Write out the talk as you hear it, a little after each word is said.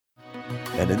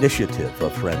an initiative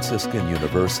of Franciscan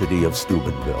University of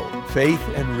Steubenville.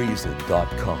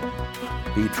 Faithandreason.com.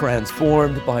 Be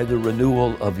transformed by the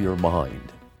renewal of your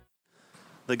mind.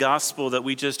 The gospel that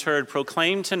we just heard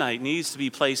proclaimed tonight needs to be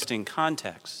placed in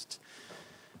context.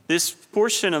 This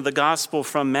portion of the gospel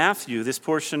from Matthew, this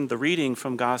portion, the reading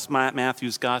from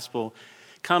Matthew's gospel,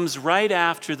 comes right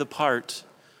after the part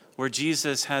where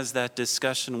Jesus has that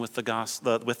discussion with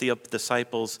the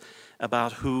disciples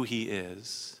about who he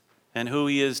is and who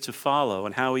he is to follow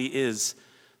and how he is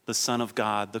the Son of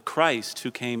God, the Christ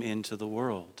who came into the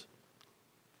world.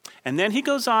 And then he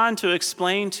goes on to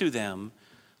explain to them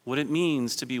what it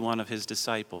means to be one of his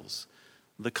disciples,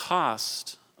 the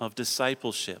cost of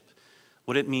discipleship,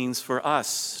 what it means for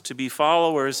us to be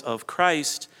followers of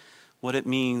Christ, what it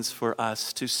means for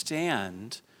us to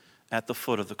stand at the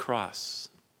foot of the cross.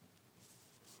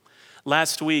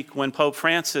 Last week, when Pope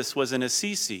Francis was in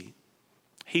Assisi,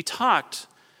 he talked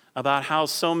about how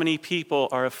so many people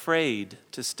are afraid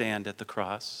to stand at the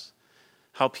cross,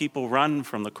 how people run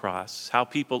from the cross, how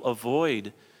people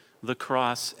avoid the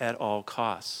cross at all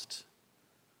cost.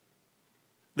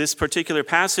 This particular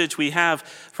passage we have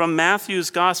from Matthew's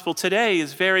gospel today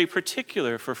is very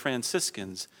particular for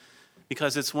Franciscans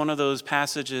because it's one of those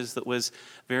passages that was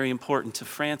very important to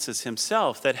Francis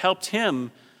himself, that helped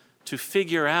him to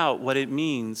figure out what it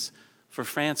means for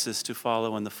Francis to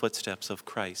follow in the footsteps of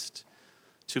Christ,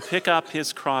 to pick up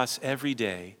his cross every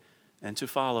day and to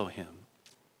follow him.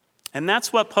 And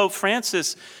that's what Pope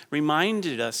Francis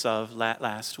reminded us of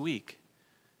last week,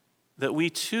 that we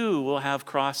too will have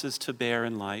crosses to bear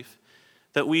in life,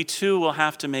 that we too will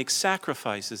have to make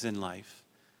sacrifices in life.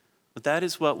 But that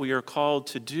is what we are called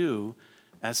to do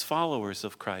as followers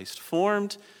of Christ,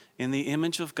 formed in the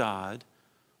image of God,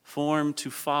 formed to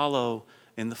follow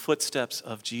in the footsteps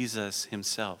of Jesus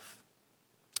himself,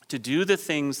 to do the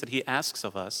things that he asks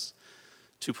of us,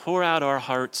 to pour out our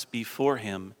hearts before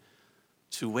him,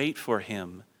 to wait for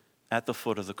him at the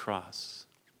foot of the cross.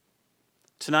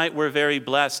 Tonight we're very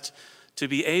blessed to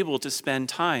be able to spend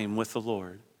time with the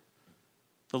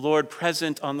Lord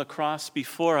present on the cross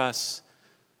before us,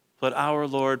 but our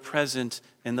Lord present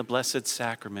in the blessed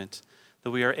sacrament,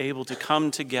 that we are able to come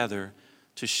together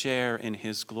to share in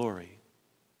his glory.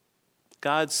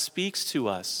 God speaks to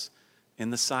us in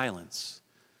the silence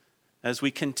as we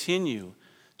continue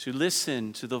to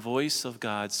listen to the voice of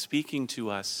God speaking to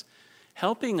us,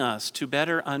 helping us to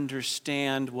better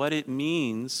understand what it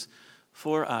means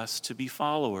for us to be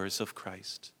followers of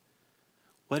Christ,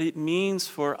 what it means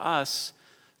for us,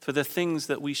 for the things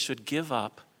that we should give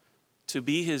up to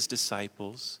be his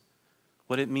disciples,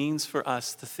 what it means for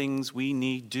us, the things we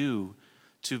need do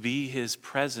to be his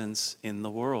presence in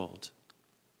the world.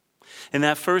 In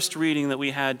that first reading that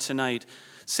we had tonight,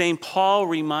 St. Paul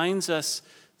reminds us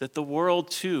that the world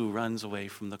too runs away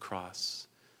from the cross,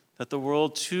 that the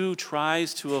world too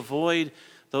tries to avoid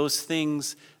those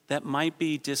things that might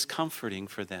be discomforting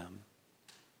for them.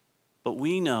 But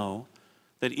we know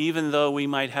that even though we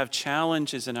might have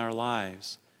challenges in our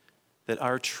lives, that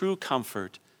our true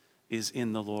comfort is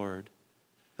in the Lord,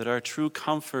 that our true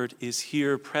comfort is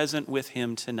here present with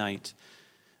him tonight,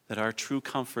 that our true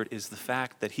comfort is the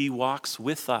fact that he walks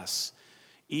with us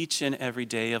each and every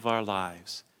day of our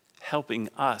lives, helping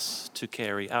us to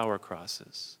carry our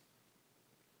crosses.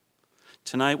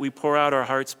 Tonight we pour out our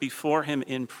hearts before him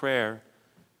in prayer.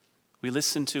 We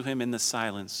listen to him in the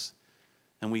silence,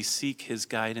 and we seek his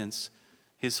guidance,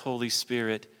 his Holy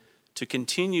Spirit, to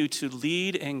continue to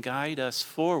lead and guide us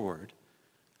forward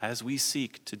as we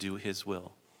seek to do his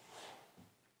will.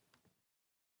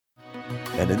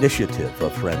 An initiative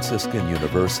of Franciscan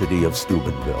University of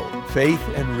Steubenville.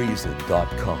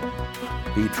 Faithandreason.com.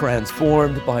 Be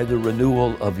transformed by the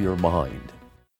renewal of your mind.